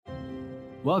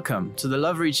Welcome to the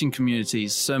Love Reaching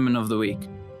Community's Sermon of the Week.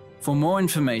 For more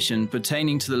information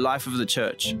pertaining to the life of the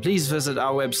church, please visit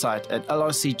our website at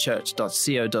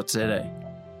lrcchurch.co.za.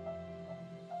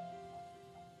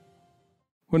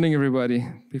 Morning, everybody.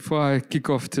 Before I kick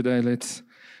off today, let's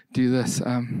do this.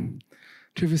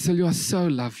 Trevisil, you are so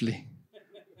lovely.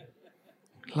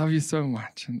 Love you so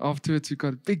much. And afterwards, we've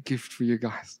got a big gift for you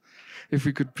guys. If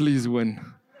we could please win.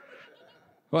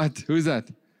 What? Who's that?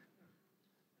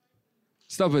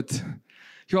 Stop it.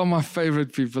 You are my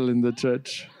favorite people in the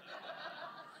church.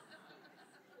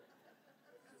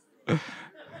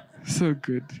 So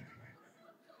good.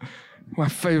 My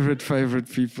favorite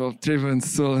people, Trevor and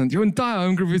Sil, and your entire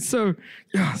home group is so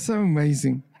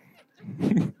amazing.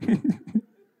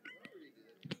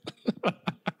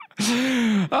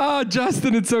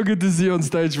 Justin, it's so good to see you on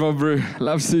stage, my bro.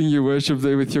 Love seeing you worship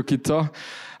there with your guitar.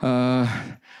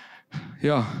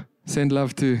 Send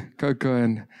love to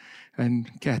Coco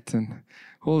and Kat and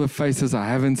all the faces I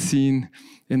haven't seen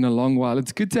in a long while.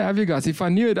 It's good to have you guys. If I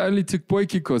knew it only took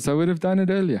Potjie course, I would have done it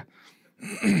earlier.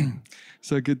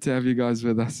 So good to have you guys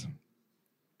with us.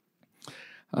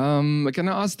 Can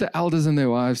I ask the elders and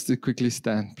their wives to quickly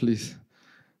stand, please,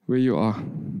 where you are?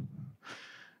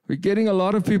 We're getting a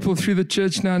lot of people through the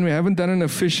church now, and we haven't done an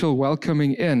official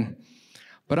welcoming in.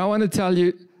 But I want to tell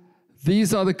you,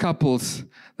 these are the couples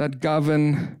that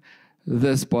govern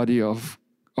this body of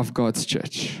God's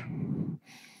church.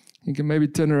 You can maybe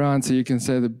turn around so you can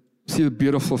see the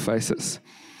beautiful faces.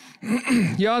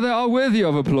 They are worthy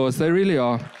of applause. They really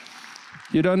are.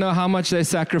 You don't know how much they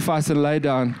sacrifice and lay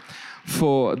down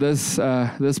for this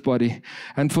body.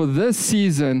 And for this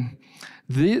season,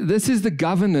 this is the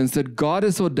governance that God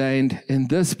has ordained in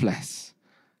this place.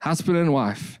 Husband and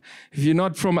wife. If you're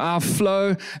not from our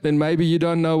flow, then maybe you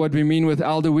don't know what we mean with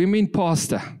elder. We mean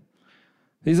pastor.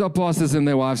 These are pastors and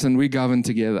their wives, and we govern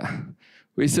together.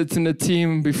 We sit in a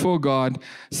team before God,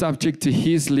 subject to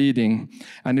His leading,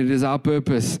 and it is our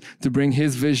purpose to bring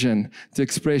His vision to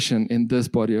expression in this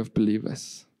body of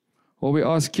believers. All we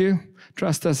ask you,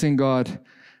 trust us in God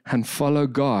and follow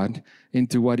God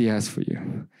into what He has for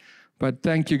you. But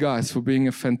thank you guys for being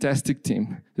a fantastic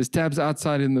team. There's Tabs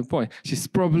outside in the point. She's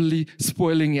probably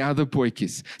spoiling the other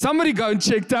Potjies. Somebody go and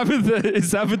check Tabitha is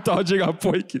sabotaging our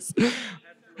Potjies.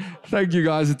 Thank you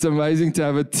guys. It's amazing to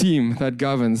have a team that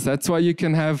governs. That's why you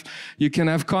can have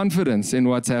confidence in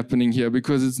what's happening here,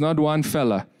 because it's not one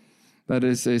fella that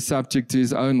is subject to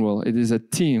his own will. It is a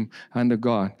team under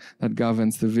God that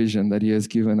governs the vision that He has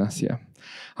given us here.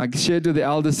 I shared with the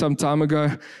elders some time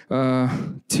ago,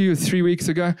 2 or 3 weeks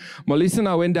ago. Molise and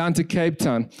I went down to Cape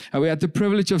Town, and we had the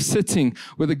privilege of sitting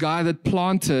with a guy that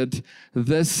planted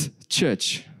this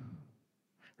church,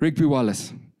 Rigby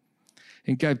Wallace,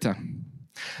 in Cape Town.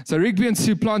 So Rigby and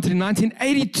Sue planted in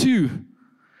 1982.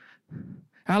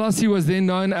 LRC was then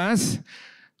known as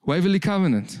Waverley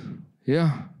Covenant.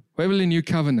 Waverley New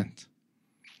Covenant.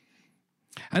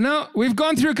 And now we've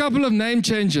gone through a couple of name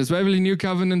changes. Waverley New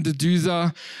Covenant,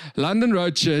 Duduza, London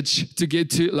Road Church, to get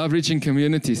to Love Reaching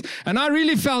Communities. And I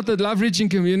really felt that Love Reaching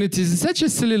Communities is such a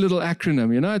silly little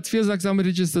acronym. It feels like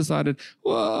somebody just decided,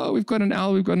 whoa, we've got an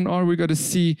L, we've got an R, we've got a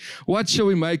C. What shall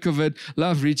we make of it?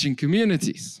 Love Reaching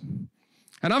Communities.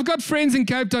 And I've got friends in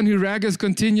Cape Town who rag us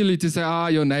continually to say,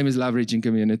 your name is Love Reaching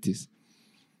Communities.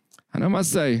 And I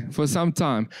must say, for some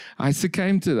time, I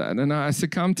succumbed to that, and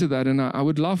I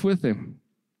would laugh with them.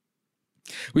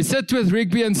 We sat with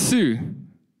Rigby and Sue,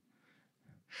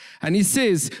 and he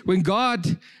says, when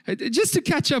God, just to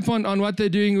catch up on what they're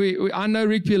doing, I know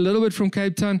Rigby a little bit from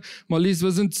Cape Town. Molise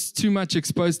wasn't too much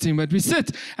exposed to him, but we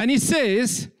sit, and he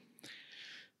says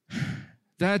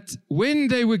that when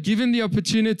they were given the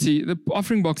opportunity, the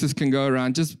offering boxes can go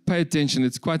around, just pay attention,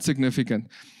 it's quite significant.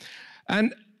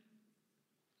 And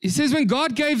he says when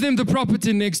God gave them the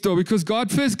property next door, because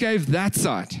God first gave that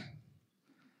side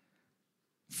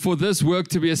for this work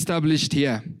to be established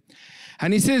here.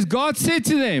 And he says, God said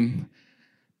to them,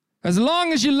 as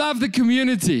long as you love the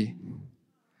community,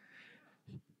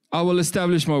 I will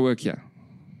establish my work here.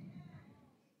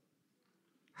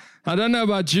 I don't know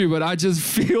about you, but I just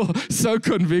feel so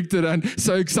convicted and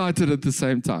so excited at the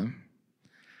same time.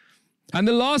 And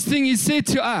the last thing he said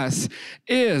to us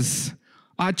is,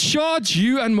 I charge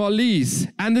you and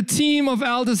Molise and the team of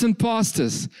elders and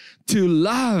pastors to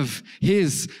love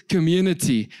His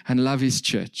community and love His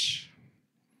church.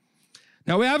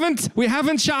 Now, we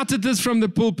haven't shouted this from the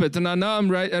pulpit, and I know I'm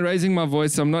raising my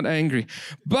voice, so I'm not angry.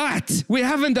 But we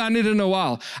haven't done it in a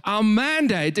while. Our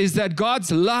mandate is that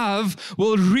God's love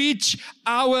will reach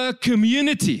our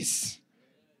communities.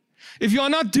 If you're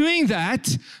not doing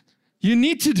that, you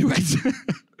need to do it.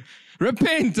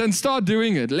 Repent and start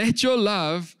doing it. Let your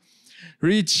love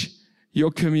reach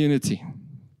your community.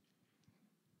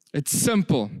 It's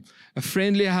simple. A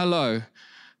friendly hello,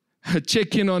 a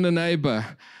check-in on a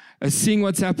neighbor, a seeing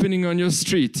what's happening on your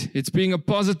street. It's being a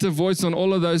positive voice on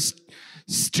all of those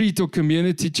street or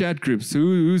community chat groups.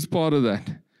 Who's part of that?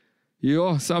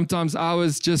 Sometimes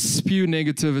ours just spew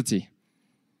negativity.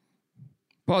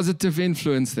 Positive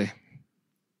influence there.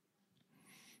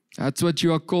 That's what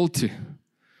you are called to.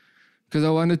 Because I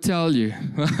want to tell you,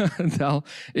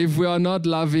 if we are not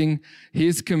loving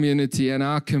His community and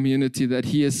our community that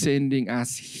He is sending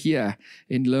us here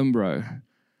in Limbro,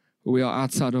 we are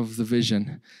outside of the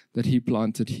vision that He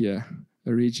planted here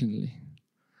originally.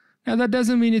 Now, that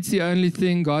doesn't mean it's the only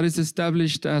thing. God has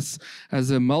established us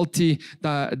as a multi-diverse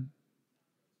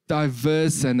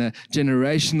and a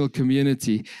generational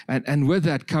community. And with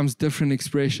that comes different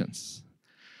expressions.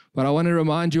 But I want to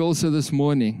remind you also this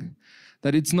morning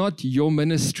that it's not your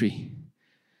ministry.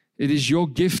 It is your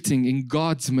gifting in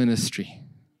God's ministry.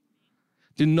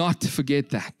 Do not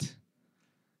forget that.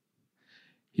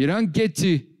 You don't get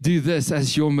to do this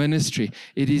as your ministry.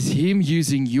 It is Him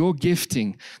using your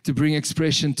gifting to bring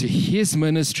expression to His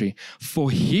ministry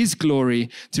for His glory,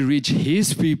 to reach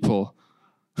His people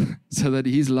so that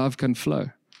His love can flow.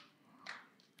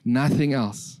 Nothing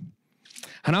else.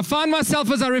 And I find myself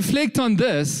as I reflect on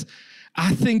this,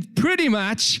 I think pretty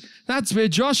much that's where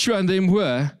Joshua and them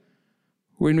were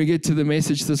when we get to the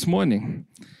message this morning.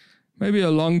 Maybe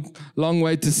a long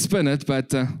way to spin it,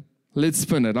 but let's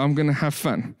spin it. I'm going to have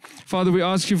fun. Father, we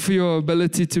ask you for your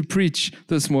ability to preach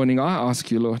this morning. I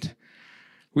ask you, Lord.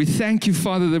 We thank you,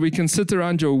 Father, that we can sit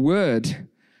around your word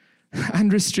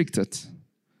unrestricted,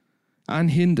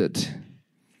 unhindered.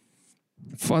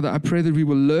 Father, I pray that we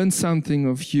will learn something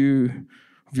of you,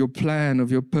 of your plan, of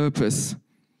your purpose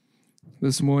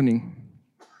this morning.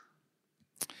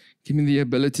 Give me the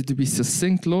ability to be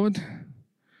succinct, Lord.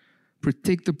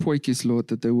 Protect the poikis, Lord,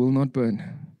 that they will not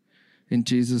burn. In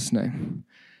Jesus' name,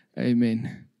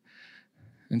 amen.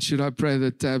 And should I pray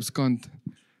that Tabs can't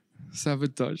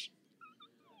sabotage?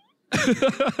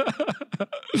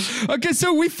 Okay,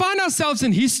 so we find ourselves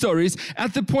in his stories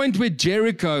at the point where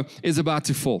Jericho is about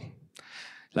to fall.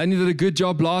 Lainey did a good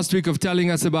job last week of telling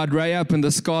us about Rahab and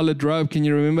the scarlet robe. Can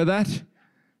you remember that?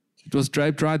 It was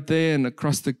draped right there and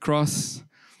across the cross.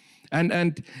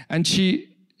 And she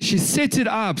set it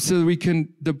up so that we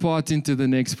can depart into the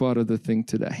next part of the thing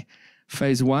today.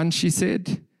 Phase 1, she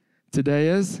said, today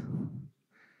is,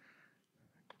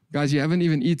 guys, you haven't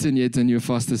even eaten yet and you're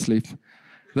fast asleep.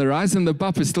 The rice and the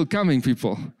pap is still coming,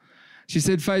 people. She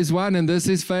said phase 1 and this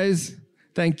is phase,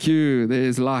 thank you,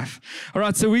 there's life. All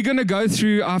right, so we're going to go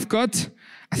through, I've got,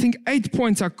 I think 8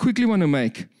 points I quickly want to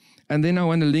make. And then I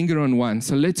want to linger on one.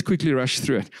 So let's quickly rush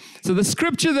through it. So the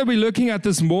scripture that we're looking at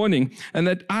this morning, and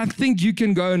that I think you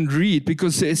can go and read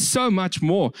because there's so much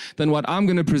more than what I'm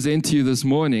going to present to you this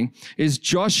morning, is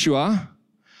Joshua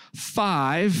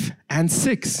 5 and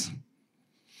 6.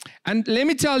 And let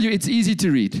me tell you, it's easy to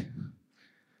read.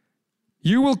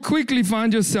 You will quickly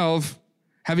find yourself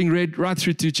having read right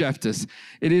through 2 chapters.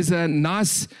 It is a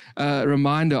nice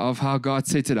reminder of how God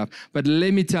set it up. But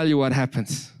let me tell you what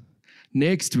happens.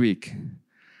 Next week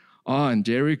on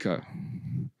Jericho.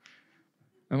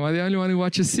 Am I the only one who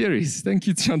watches series? Thank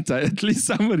you, Chantai. At least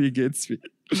somebody gets me.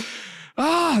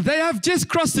 They have just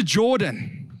crossed the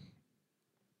Jordan.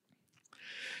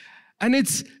 And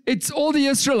it's all the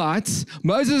Israelites.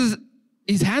 Moses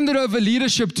is handed over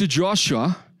leadership to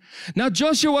Joshua. Now,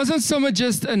 Joshua wasn't so much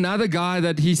just another guy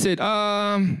that he said,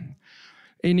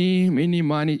 any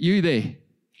money, you there.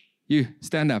 You,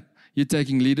 stand up. You're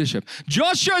taking leadership.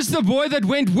 Joshua's the boy that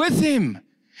went with him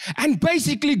and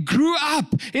basically grew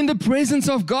up in the presence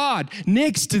of God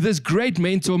next to this great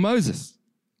mentor, Moses.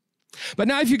 But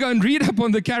now if you go and read up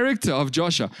on the character of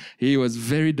Joshua, he was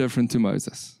very different to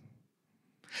Moses.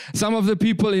 Some of the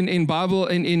people in Bible,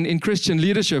 in Christian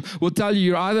leadership will tell you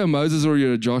you're either a Moses or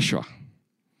you're a Joshua.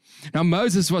 Now,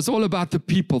 Moses was all about the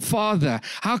people. Father,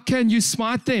 how can you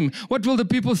smite them? What will the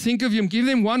people think of you? Give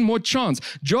them one more chance.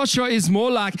 Joshua is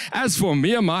more like, as for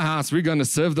me and my house, we're going to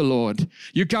serve the Lord.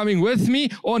 You're coming with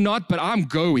me or not, but I'm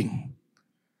going.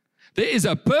 There is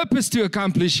a purpose to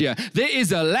accomplish here. There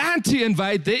is a land to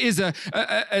invade. There is a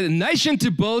nation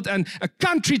to build and a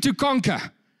country to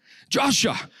conquer.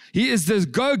 Joshua, he is this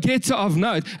go-getter of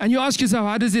note. And you ask yourself,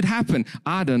 how does it happen?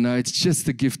 I don't know. It's just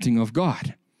the gifting of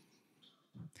God.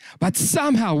 But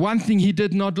somehow one thing he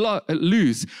did not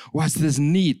lose was this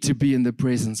need to be in the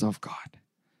presence of God.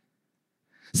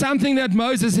 Something that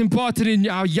Moses imparted in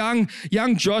our young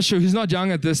Joshua, who's not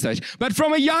young at this stage, but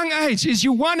from a young age, is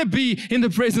you want to be in the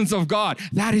presence of God.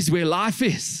 That is where life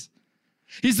is.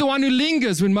 He's the one who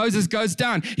lingers when Moses goes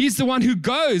down. He's the one who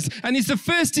goes, and he's the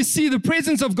first to see the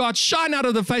presence of God shine out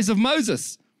of the face of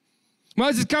Moses.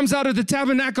 Moses comes out of the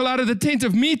tabernacle, out of the tent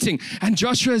of meeting, and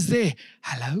Joshua is there.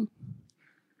 Hello?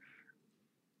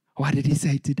 What did he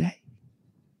say today?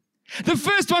 The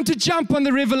first one to jump on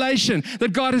the revelation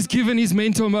that God has given his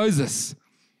mentor Moses.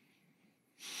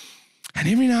 And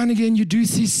every now and again, you do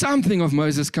see something of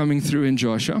Moses coming through in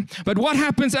Joshua. But what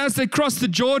happens as they cross the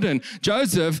Jordan?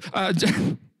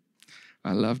 I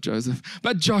love Joseph.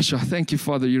 But Joshua, thank you,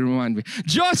 Father, you remind me.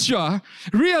 Joshua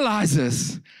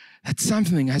realizes that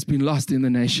something has been lost in the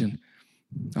nation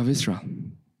of Israel.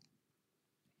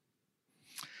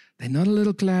 They're not a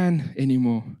little clan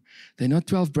anymore. They're not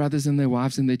 12 brothers and their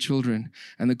wives and their children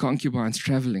and the concubines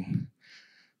traveling.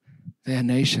 They're a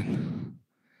nation.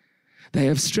 They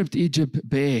have stripped Egypt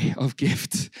bare of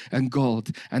gifts and gold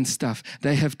and stuff.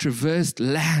 They have traversed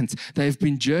lands. They have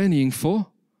been journeying for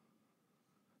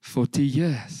 40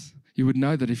 years. You would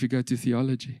know that if you go to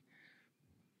theology.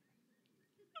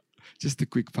 Just a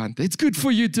quick punt. It's good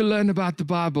for you to learn about the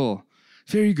Bible.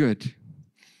 Very good.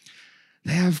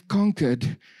 They have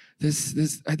conquered this.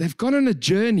 They've gone on a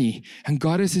journey, and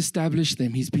God has established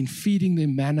them. He's been feeding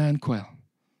them manna and quail.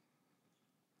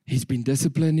 He's been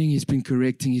disciplining, he's been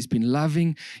correcting, he's been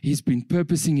loving, he's been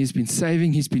purposing, he's been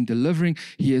saving, he's been delivering.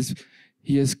 He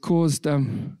has caused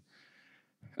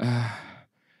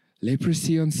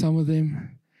leprosy on some of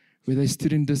them where they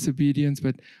stood in disobedience.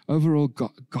 But overall,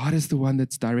 God is the one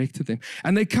that's directed them.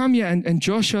 And they come here, and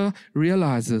Joshua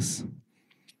realizes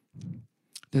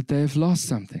that they have lost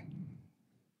something.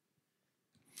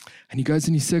 And he goes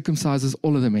and he circumcises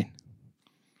all of the men,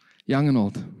 young and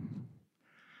old.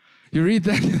 You read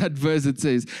that verse, it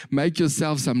says, make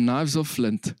yourself some knives of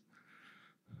flint.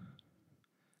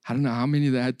 I don't know how many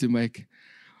they had to make,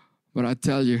 but I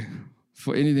tell you,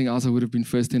 for anything else, I would have been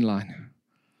first in line.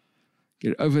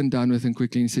 Get it over and done with and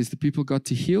quickly. And he says, the people got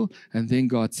to heal, and then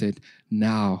God said,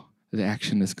 now the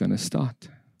action is going to start.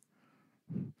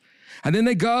 And then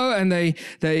they go and they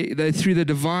through the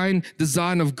divine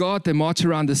design of God, they march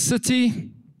around the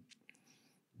city.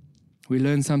 We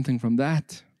learn something from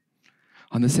that.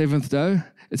 On the seventh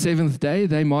day,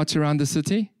 they march around the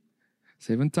city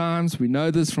 7 times. We know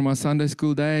this from our Sunday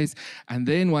school days. And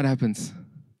then what happens?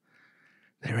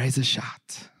 They raise a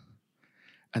shout.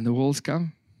 And the walls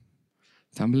come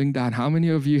tumbling down. How many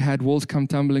of you had walls come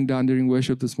tumbling down during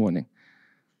worship this morning?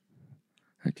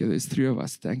 Okay, there's 3 of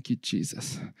us. Thank you,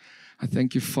 Jesus. I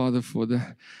thank you, Father, for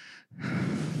the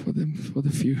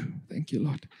few. Thank you,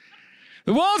 Lord.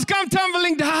 The walls come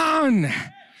tumbling down.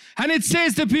 And it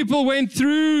says the people went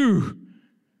through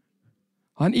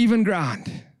on even ground.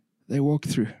 They walked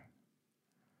through.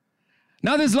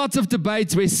 Now there's lots of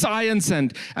debates where science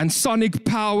and sonic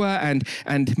power and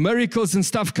miracles and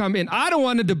stuff come in. I don't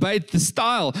want to debate the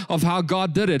style of how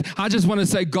God did it. I just want to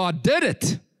say God did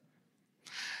it.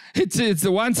 It's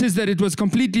the one says that it was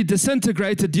completely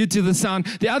disintegrated due to the sound.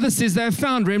 The other says they have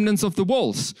found remnants of the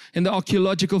walls in the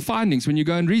archaeological findings when you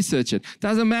go and research it.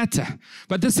 Doesn't matter.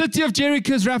 But the city of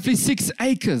Jericho is roughly 6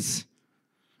 acres.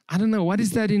 I don't know. What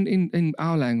is that in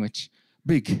our language?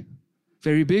 Big.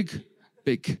 Very big?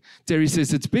 Big. Terry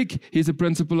says it's big. He's a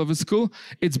principal of a school.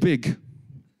 It's big.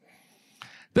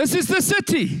 This is the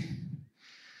city.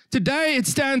 Today, it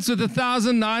stands with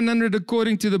 1,900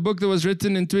 according to the book that was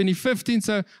written in 2015.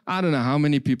 So I don't know how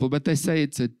many people, but they say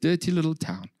it's a dirty little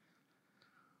town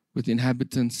with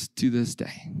inhabitants to this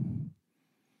day.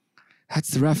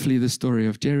 That's roughly the story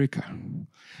of Jericho.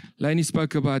 Lainey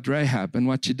spoke about Rahab and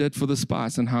what she did for the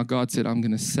spies and how God said, I'm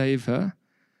going to save her.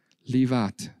 Leave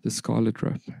out the scarlet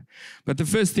rope. But the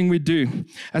first thing we do,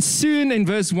 as soon in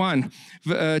verse 1,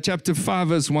 chapter 5,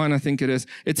 verse 1, I think it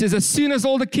says, as soon as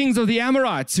all the kings of the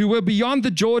Amorites who were beyond the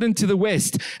Jordan to the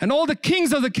west, and all the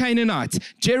kings of the Canaanites,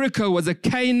 Jericho was a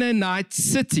Canaanite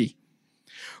city,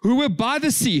 who were by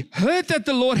the sea, heard that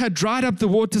the Lord had dried up the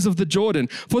waters of the Jordan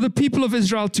for the people of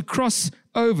Israel to cross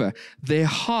over, their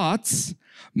hearts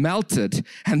melted,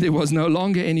 and there was no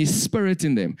longer any spirit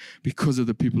in them because of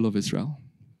the people of Israel.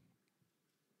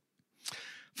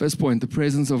 First point, the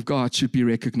presence of God should be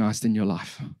recognized in your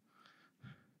life.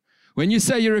 When you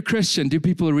say you're a Christian, do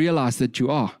people realize that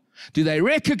you are? Do they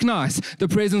recognize the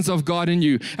presence of God in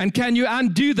you? And can you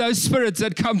undo those spirits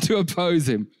that come to oppose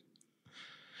Him?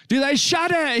 Do they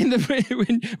shudder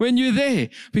when you're there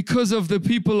because of the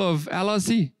people of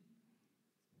LRC?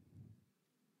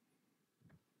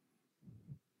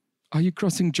 Are you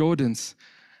crossing Jordans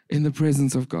in the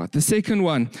presence of God? The second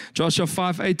one, Joshua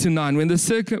 5:8-9, when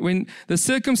the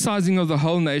circumcising of the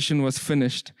whole nation was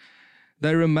finished,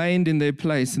 They remained in their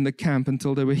place in the camp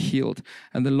until they were healed.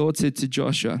 And the Lord said to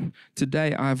Joshua,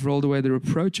 today I have rolled away the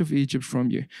reproach of Egypt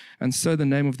from you. And so the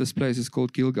name of this place is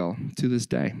called Gilgal to this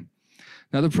day.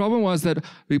 Now the problem was that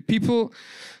the people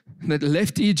that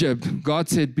left Egypt, God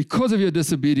said, because of your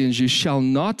disobedience, you shall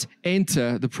not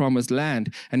enter the promised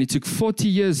land. And it took 40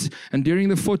 years. And during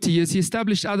the 40 years, he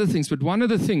established other things. But one of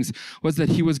the things was that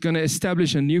he was going to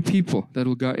establish a new people that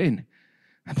will go in.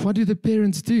 And what do the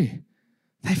parents do?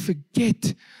 They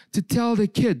forget to tell their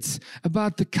kids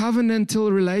about the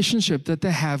covenantal relationship that they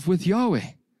have with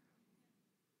Yahweh.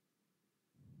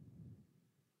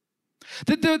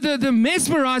 The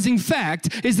mesmerizing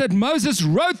fact is that Moses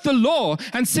wrote the law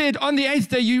and said on the 8th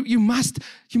day, you must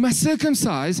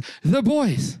circumcise the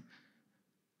boys.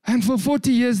 And for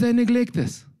 40 years they neglect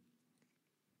this.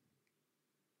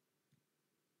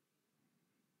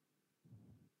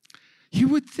 You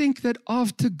would think that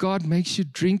after God makes you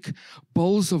drink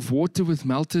bowls of water with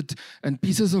melted and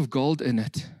pieces of gold in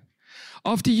it,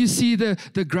 after you see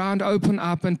the ground open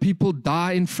up and people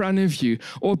die in front of you,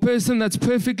 or a person that's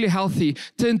perfectly healthy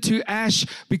turn to ash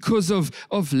because of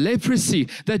leprosy,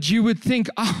 that you would think,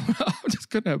 oh, I'm just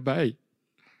going to obey.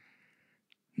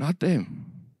 Not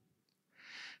them.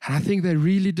 And I think they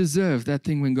really deserve that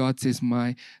thing when God says,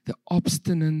 the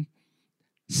obstinate,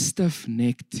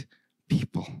 stiff-necked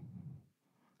people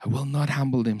will not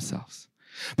humble themselves.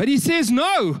 But he says,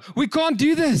 no, we can't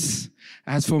do this.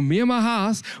 As for me and my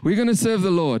house, we're going to serve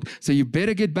the Lord. So you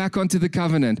better get back onto the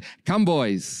covenant. Come,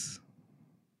 boys.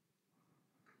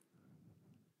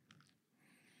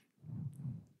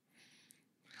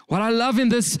 What I love in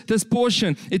this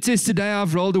portion, it says, today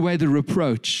I've rolled away the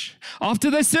reproach. After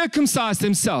they circumcise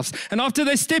themselves and after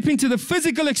they step into the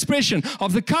physical expression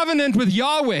of the covenant with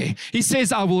Yahweh, he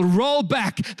says, I will roll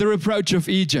back the reproach of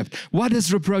Egypt. What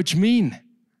does reproach mean?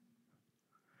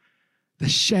 The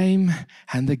shame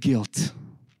and the guilt.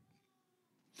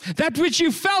 That which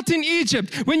you felt in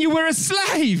Egypt when you were a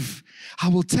slave, I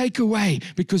will take away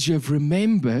because you have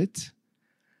remembered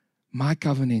my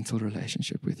covenantal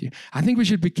relationship with you. I think we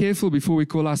should be careful before we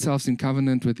call ourselves in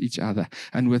covenant with each other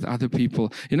and with other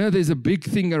people. You know, there's a big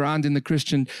thing around in the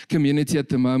Christian community at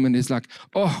the moment. It's like,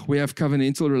 oh, we have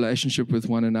covenantal relationship with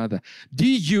one another. Do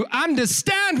you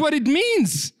understand what it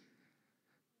means?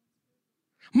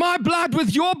 My blood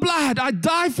with your blood, I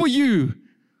die for you.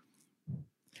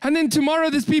 And then tomorrow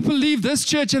these people leave this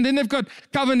church and then they've got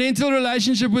covenantal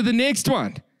relationship with the next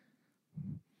one.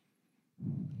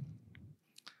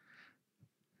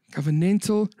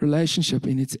 Covenantal relationship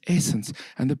in its essence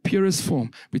and the purest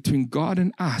form between God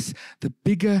and us, the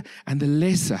bigger and the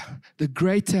lesser, the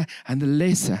greater and the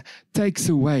lesser, takes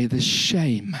away the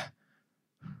shame.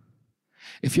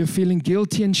 If you're feeling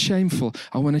guilty and shameful,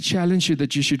 I want to challenge you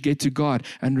that you should get to God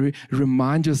and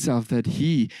remind yourself that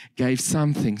He gave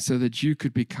something so that you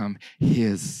could become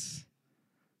His.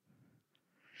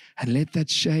 And let that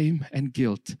shame and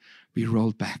guilt be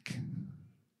rolled back.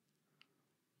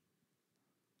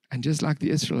 And just like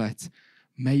the Israelites,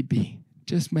 maybe,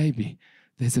 just maybe,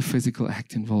 there's a physical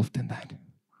act involved in that.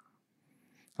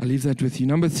 I'll leave that with you.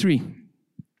 Number 3,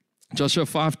 Joshua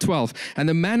 5:12. And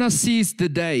the manna ceased the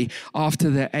day after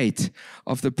they ate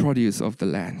of the produce of the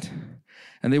land.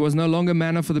 And there was no longer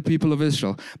manna for the people of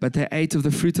Israel, but they ate of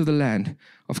the fruit of the land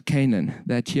of Canaan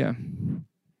that year.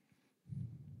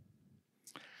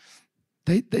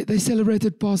 They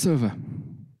celebrated Passover.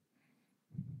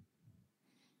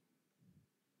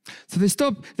 So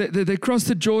they crossed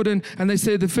the Jordan, and they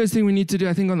said the first thing we need to do,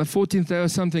 I think on the 14th day or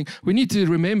something, we need to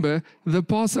remember the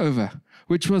Passover,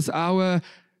 which was our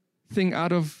thing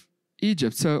out of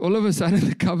Egypt. So all of a sudden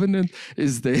the covenant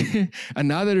is there, and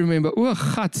now they remember,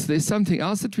 there's something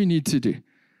else that we need to do.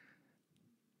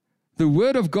 The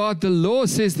word of God, the law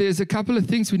says there's a couple of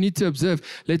things we need to observe.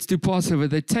 Let's do Passover.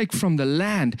 They take from the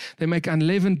land. They make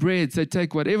unleavened breads. They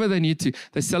take whatever they need to.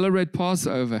 They celebrate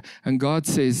Passover, and God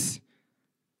says,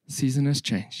 season has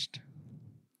changed.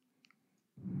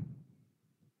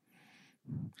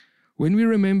 When we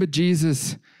remember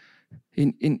Jesus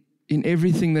in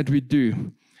everything that we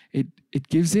do, it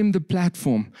gives Him the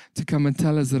platform to come and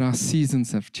tell us that our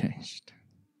seasons have changed.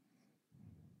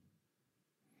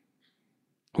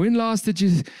 When last did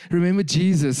you remember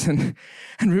Jesus and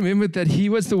remember that He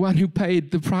was the one who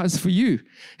paid the price for you?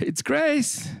 It's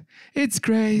grace. It's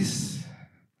grace.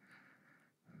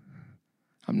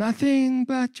 I'm nothing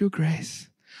but your grace.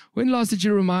 When last did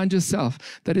you remind yourself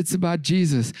that it's about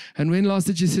Jesus? And when last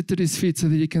did you sit at His feet so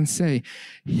that you can say,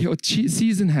 your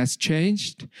season has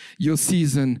changed, your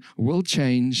season will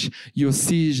change, your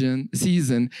season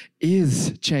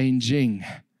is changing.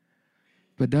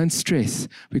 But don't stress,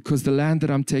 because the land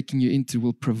that I'm taking you into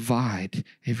will provide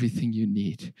everything you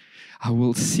need. I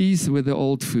will cease with the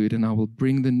old food and I will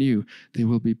bring the new. There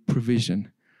will be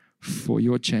provision for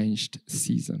your changed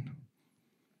season.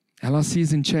 Our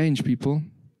season change, people.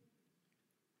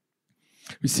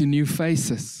 We see new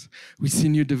faces. We see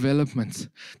new developments.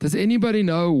 Does anybody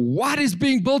know what is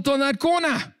being built on that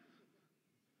corner?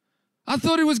 I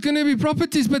thought it was going to be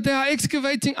properties, but they are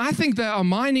excavating. I think they are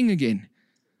mining again.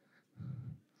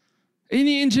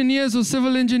 Any engineers or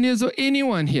civil engineers or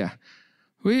anyone here?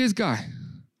 Where is Guy?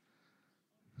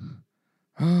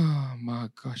 Oh my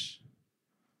gosh.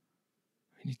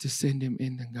 We need to send him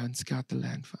in and go and scout the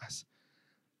land for us.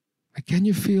 But can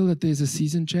you feel that there's a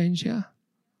season change here?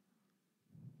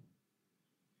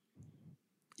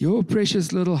 Your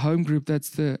precious little home group,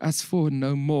 that's the Us For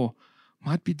No More,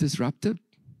 might be disrupted.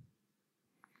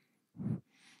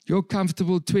 Your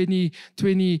comfortable 20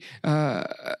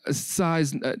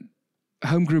 size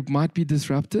home group might be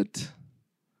disrupted.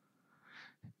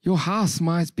 Your house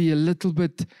might be a little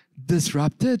bit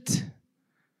disrupted.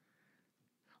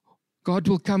 God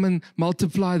will come and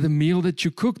multiply the meal that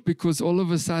you cooked because all of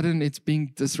a sudden it's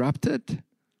being disrupted.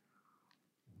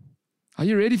 Are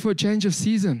you ready for a change of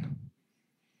season?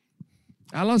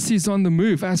 LRC is on the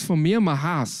move. As for me and my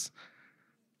house,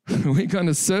 we're going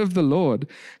to serve the Lord.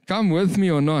 Come with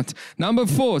me or not. Number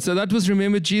 4, so that was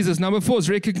remember Jesus. Number 4 is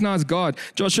recognize God.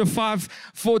 Joshua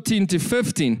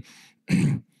 5:14-15.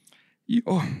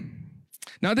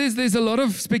 Now, there's a lot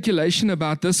of speculation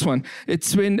about this one.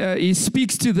 It's when he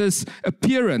speaks to this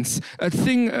appearance, a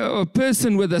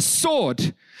person with a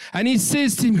sword. And he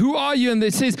says to him, who are you? And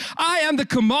it says, I am the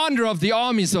commander of the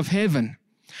armies of heaven.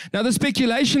 Now, the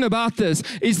speculation about this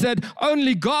is that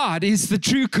only God is the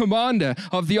true commander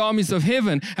of the armies of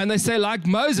heaven. And they say, like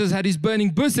Moses had his burning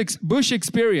bush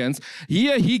experience,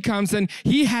 here he comes and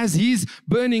he has his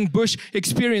burning bush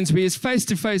experience where he's face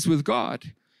to face with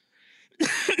God.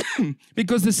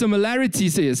 Because the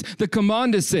similarities is, the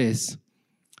commander says,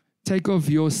 take off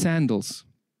your sandals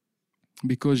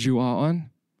because you are on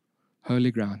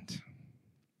holy ground.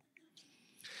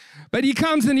 But he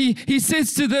comes and he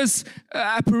says to this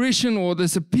apparition or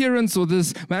this appearance or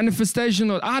this manifestation,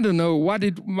 or I don't know what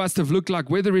it must have looked like,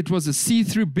 whether it was a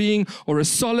see-through being or a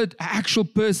solid actual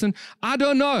person, I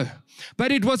don't know.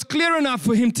 But it was clear enough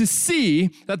for him to see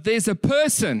that there's a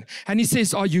person. And he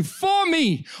says, are you for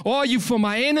me or are you for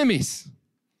my enemies?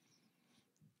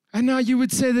 And now you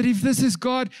would say that if this is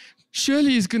God,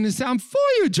 surely he's going to say, I'm for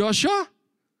you, Joshua.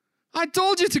 I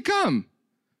told you to come.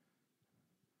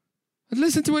 But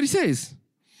listen to what he says.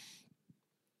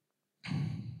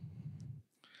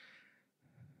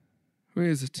 Where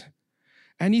is it?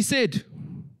 And he said,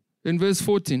 in verse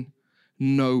 14,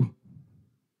 no.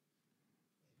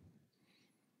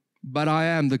 But I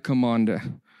am the commander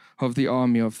of the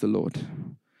army of the Lord.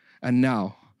 And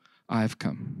now I have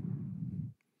come.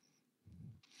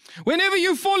 Whenever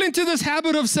you fall into this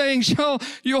habit of saying,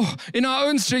 you're in our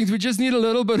own strength, we just need a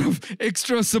little bit of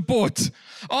extra support.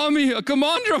 Army, a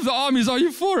commander of the armies, are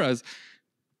you for us?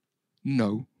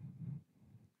 No.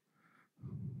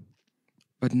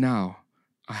 But now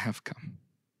I have come.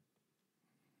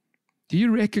 Do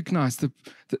you recognize do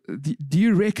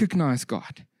you recognize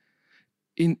God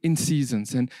in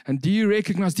seasons? And do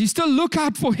you still look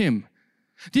out for him?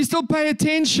 Do you still pay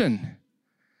attention?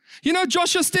 You know,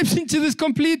 Joshua steps into this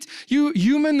complete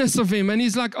humanness of him, and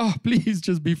he's like, oh, please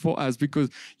just be for us because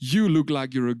you look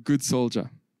like you're a good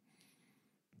soldier.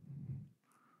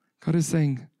 God is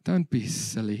saying, don't be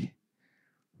silly.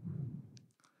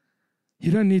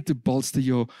 You don't need to bolster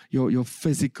your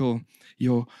physical,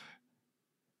 your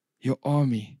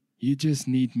army. You just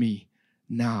need me.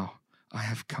 Now I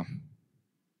have come.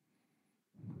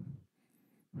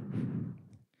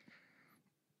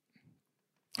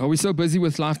 Are we so busy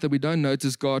with life that we don't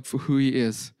notice God for who he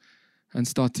is and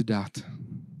start to doubt?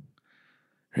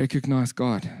 Recognize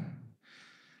God.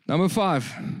 Number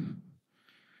 5,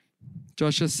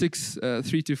 Joshua 6,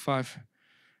 3-5.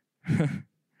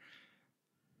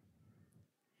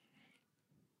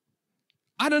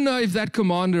 I don't know if that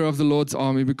commander of the Lord's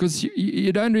army, because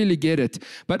you don't really get it.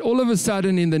 But all of a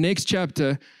sudden in the next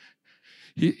chapter,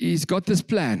 he's got this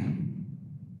plan.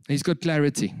 He's got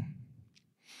clarity.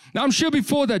 Now, I'm sure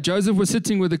before that, Joseph was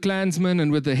sitting with the clansmen and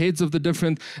with the heads of the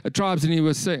different tribes, and he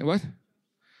was saying, what?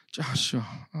 Joshua,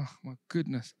 oh my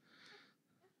goodness.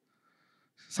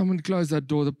 Someone close that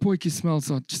door. The poiky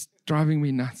smells are just driving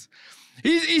me nuts.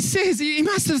 He says, he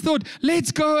must have thought,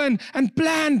 let's go and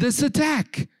plan this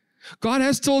attack. God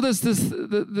has told us this,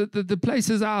 the place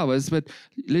is ours, but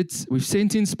we've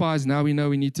sent in spies, now we know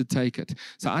we need to take it.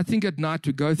 So I think at night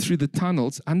we go through the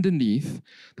tunnels underneath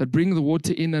that bring the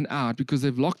water in and out because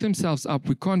they've locked themselves up.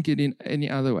 We can't get in any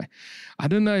other way. I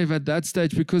don't know if at that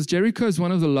stage, because Jericho is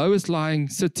one of the lowest lying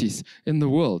cities in the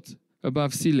world,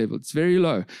 above sea level. It's very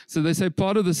low. So they say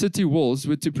part of the city walls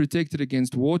were to protect it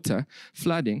against water,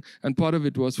 flooding, and part of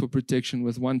it was for protection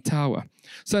with one tower.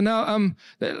 So now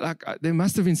there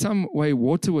must have been some way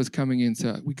water was coming in.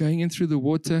 So we're going in through the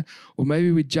water, or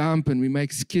maybe we jump and we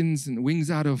make skins and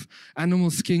wings out of animal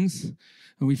skins,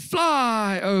 and we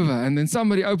fly over, and then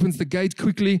somebody opens the gate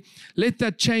quickly, let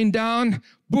that chain down,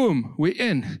 boom, we're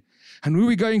in. And who are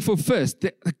we going for first?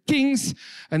 The kings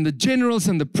and the generals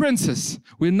and the princes.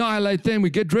 We annihilate them, we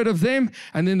get rid of them,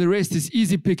 and then the rest is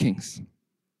easy pickings.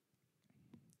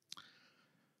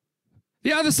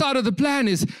 The other side of the plan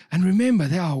is, and remember,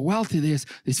 they are wealthy.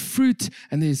 There's fruit,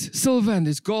 and there's silver, and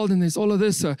there's gold, and there's all of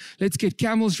this. So let's get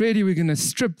camels ready. We're going to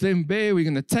strip them bare. We're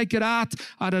going to take it out.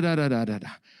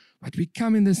 But we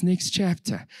come in this next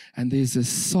chapter, and there's a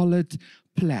solid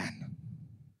plan.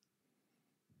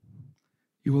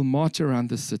 You will march around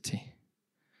the city.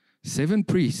 7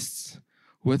 priests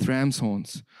with ram's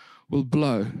horns will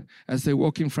blow as they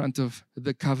walk in front of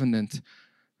the covenant,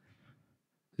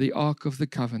 the Ark of the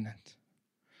Covenant.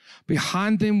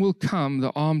 Behind them will come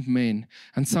the armed men,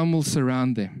 and some will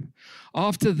surround them.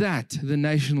 After that, the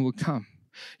nation will come.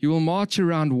 You will march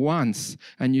around once,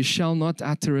 and you shall not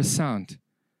utter a sound.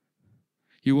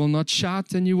 You will not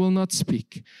shout and you will not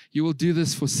speak. You will do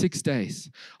this for 6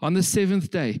 days. On the 7th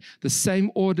day, the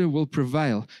same order will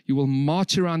prevail. You will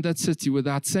march around that city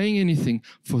without saying anything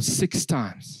for 6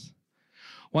 times.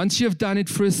 Once you have done it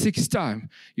for a 6th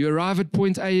time, you arrive at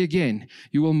point A again.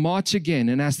 You will march again,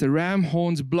 and as the ram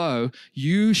horns blow,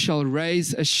 you shall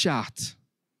raise a shout.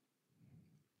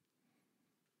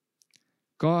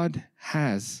 God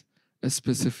has a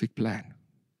specific plan.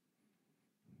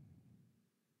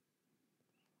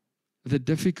 The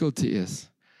difficulty is,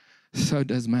 so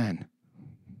does man.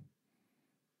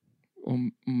 Or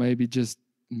maybe just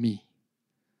me.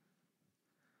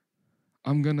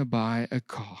 I'm going to buy a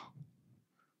car.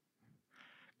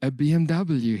 A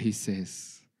BMW, he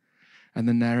says. And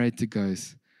the narrator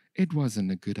goes, it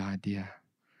wasn't a good idea.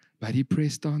 But he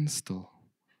pressed on still.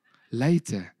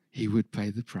 Later, he would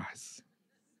pay the price.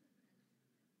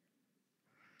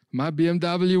 My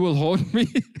BMW will haunt me.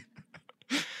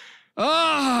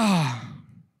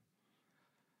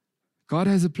 God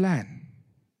has a plan.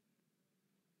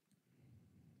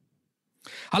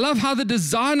 I love how the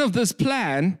design of this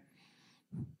plan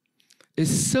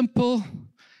is simple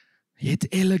yet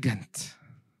elegant.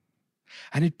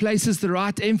 And it places the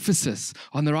right emphasis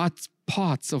on the right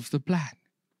parts of the plan.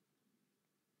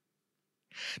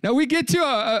 Now we get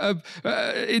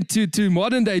to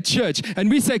modern day church and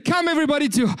we say, come everybody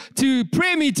to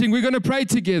prayer meeting, we're going to pray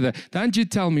together. Don't you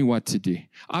tell me what to do.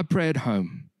 I pray at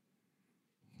home.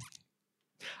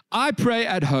 I pray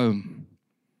at home.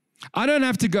 I don't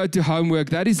have to go to homework.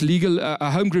 That is legal, a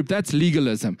home group, that's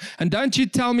legalism. And don't you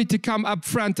tell me to come up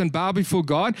front and bow before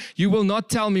God. You will not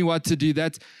tell me what to do.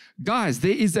 Guys,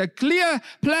 there is a clear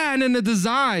plan and a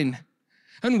design.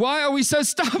 And why are we so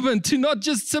stubborn to not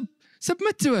just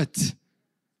submit to it?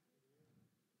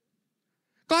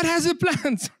 God has a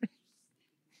plan. Sorry.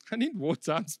 I need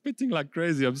water. I'm spitting like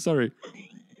crazy. I'm sorry.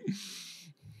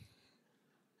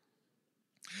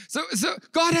 So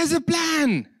God has a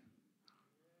plan.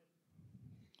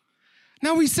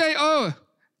 Now we say,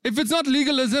 if it's not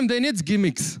legalism, then it's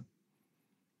gimmicks.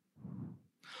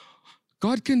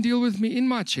 God can deal with me in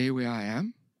my chair where I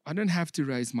am. I don't have to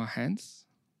raise my hands.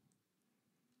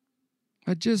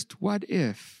 But just what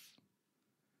if,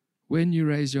 when you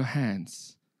raise your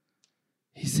hands,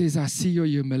 He says, I see your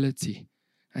humility,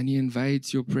 and He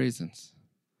invades your presence,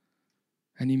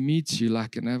 and He meets you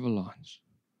like an avalanche.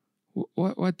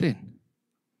 What then?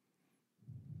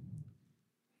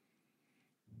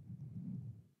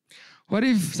 What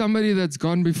if somebody that's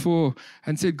gone before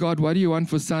and said, God, what do you want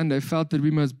for Sunday, felt that we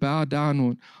must bow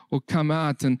down or come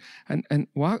out? And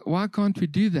why can't we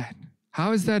do that?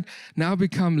 How has that now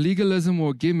become legalism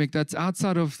or gimmick that's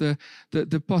outside of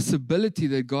the possibility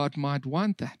that God might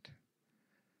want that?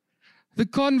 The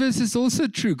converse is also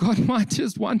true. God might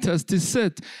just want us to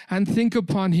sit and think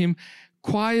upon Him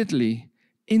quietly,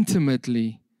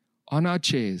 intimately, on our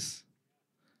chairs.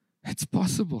 It's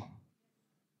possible.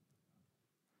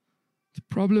 The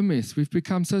problem is we've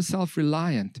become so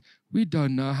self-reliant, we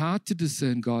don't know how to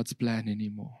discern God's plan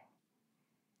anymore.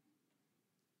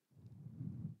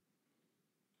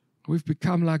 We've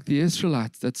become like the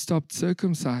Israelites that stopped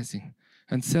circumcising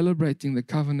and celebrating the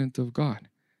covenant of God.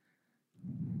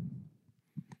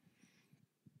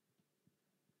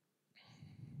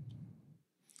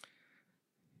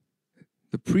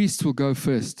 The priest will go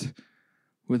first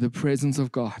with the presence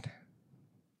of God.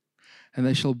 And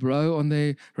they shall blow on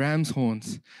their ram's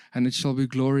horns, and it shall be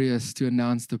glorious to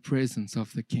announce the presence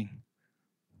of the King.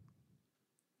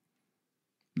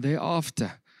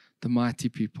 Thereafter, the mighty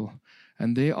people,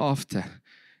 and thereafter,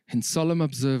 in solemn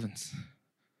observance,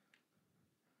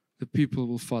 the people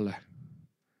will follow.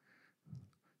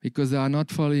 Because they are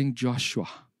not following Joshua.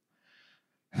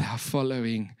 They are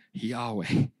following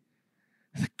Yahweh,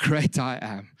 the great I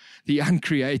am, the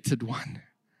uncreated one.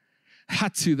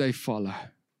 That's who they follow.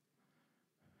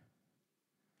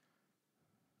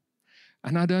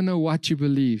 And I don't know what you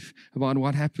believe about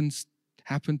what happened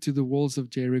to the walls of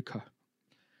Jericho.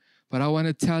 But I want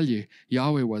to tell you,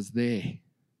 Yahweh was there.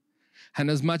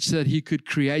 And as much that he could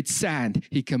create sand,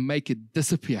 he can make it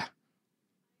disappear.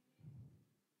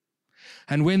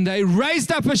 And when they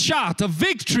raised up a shout of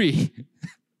victory,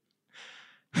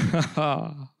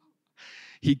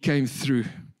 he came through.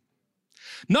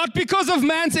 Not because of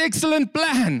man's excellent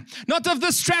plan, not of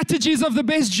the strategies of the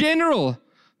best general,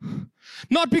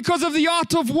 not because of the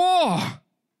art of war,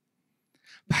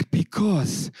 but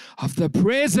because of the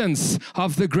presence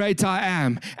of the great I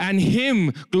am and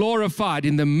him glorified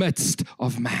in the midst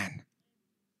of man.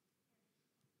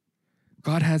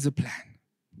 God has a plan.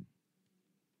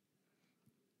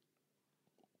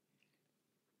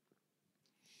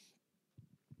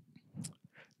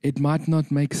 It might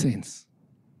not make sense,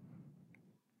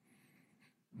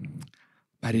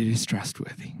 but it is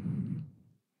trustworthy.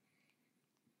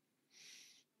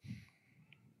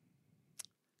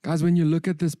 Guys, when you look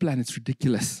at this plan, it's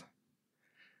ridiculous.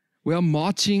 We are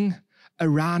marching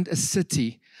around a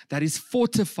city that is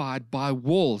fortified by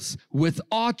walls with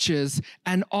archers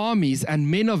and armies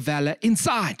and men of valor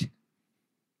inside.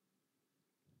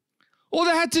 All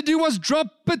they had to do was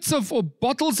drop bits of or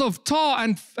bottles of tar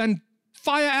and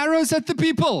fire arrows at the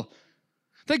people.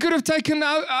 They could have taken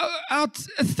out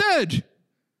a third.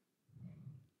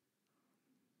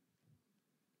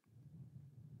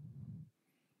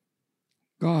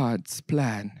 God's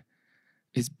plan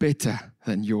is better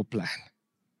than your plan.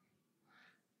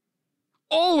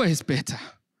 Always better,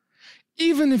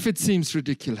 even if it seems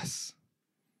ridiculous.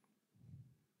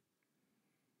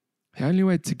 The only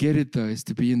way to get it, though, is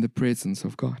to be in the presence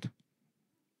of God.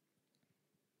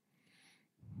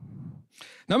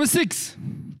 Number 6,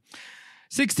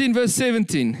 16 verse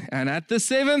 17. And at the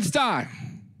 7th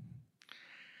time,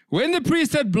 when the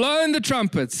priest had blown the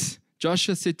trumpets,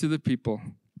 Joshua said to the people,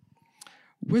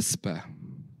 whisper,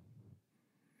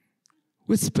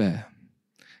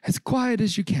 as quiet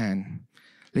as you can.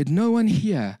 Let no one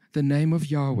hear the name of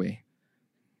Yahweh.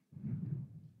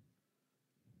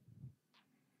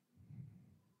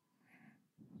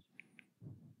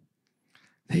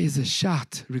 There is a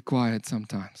shout required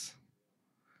sometimes,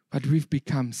 but we've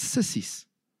become sissies.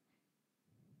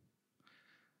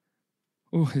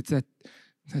 Oh, it's that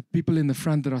people in the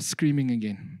front that are screaming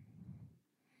again.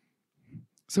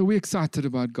 So we're excited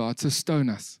about God, so stone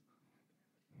us.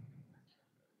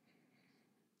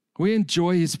 We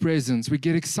enjoy his presence. We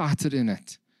get excited in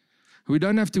it. We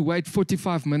don't have to wait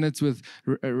 45 minutes with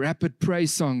rapid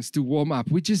praise songs to warm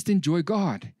up. We just enjoy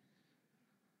God.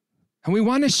 And we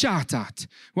want to shout out.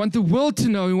 We want the world to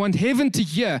know. We want heaven to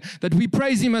hear that we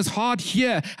praise him as hard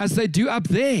here as they do up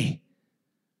there.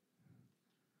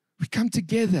 We come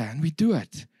together and we do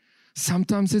it.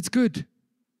 Sometimes it's good.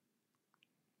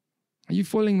 Are you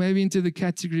falling maybe into the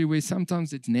category where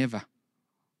sometimes it's never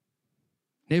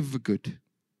good?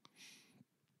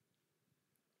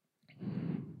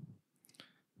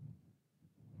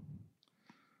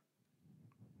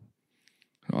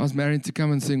 I was married to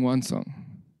come and sing one song.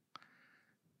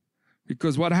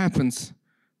 Because what happens?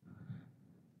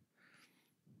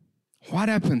 What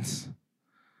happens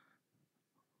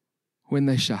when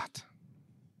they shout?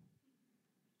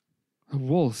 The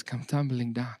walls come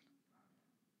tumbling down.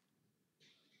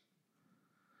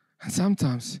 And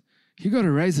sometimes you got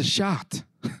to raise a shout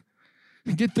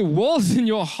and get the walls in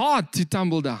your heart to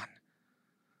tumble down.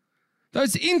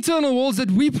 Those internal walls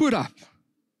that we put up.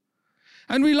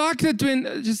 And we like that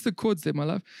when, just the chords there, my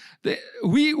love.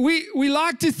 We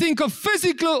like to think of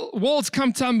physical walls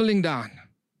come tumbling down.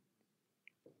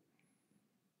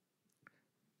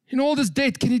 You know, all this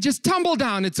debt, can you just tumble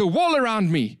down? It's a wall around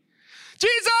me.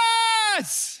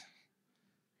 Jesus!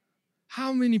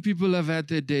 How many people have had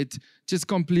their debt just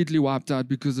completely wiped out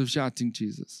because of shouting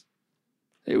Jesus?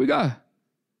 There we go.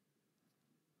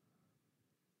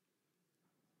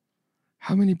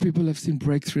 How many people have seen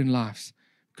breakthrough in lives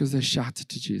because they shouted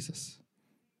to Jesus.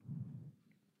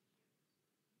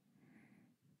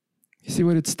 You see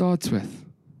what it starts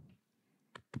with?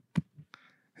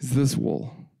 Is this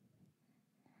wall.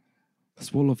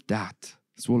 This wall of doubt.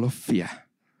 This wall of fear.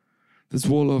 This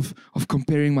wall of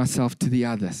comparing myself to the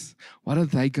others. What are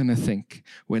they going to think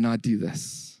when I do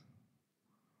this?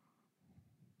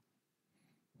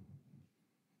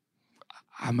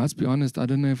 I must be honest, I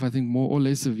don't know if I think more or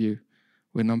less of you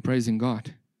when I'm praising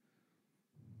God.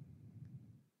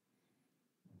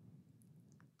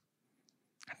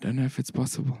 I don't know if it's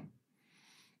possible.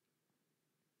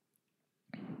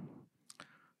 I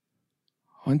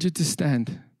want you to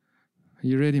stand. Are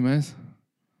you ready, Maz?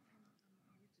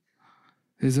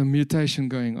 There's a mutation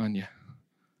going on here.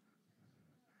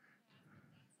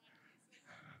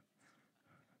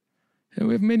 Yeah,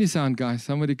 we have many sound guys.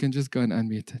 Somebody can just go and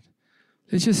unmute it.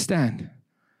 Let's just stand.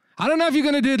 I don't know if you're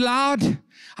going to do it loud.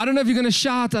 I don't know if you're going to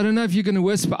shout. I don't know if you're going to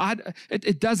whisper.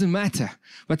 It doesn't matter.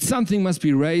 But something must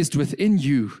be raised within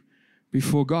you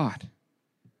before God.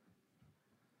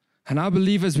 And I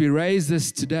believe as we raise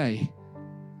this today,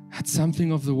 that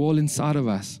something of the wall inside of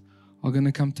us are going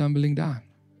to come tumbling down.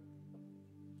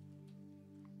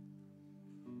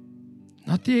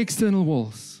 Not the external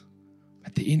walls,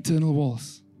 but the internal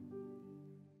walls.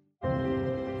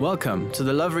 Welcome to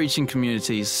the Love Reaching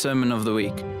Community's Sermon of the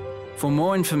Week. For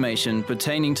more information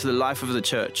pertaining to the life of the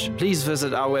church, please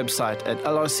visit our website at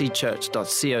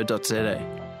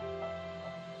lrcchurch.co.za.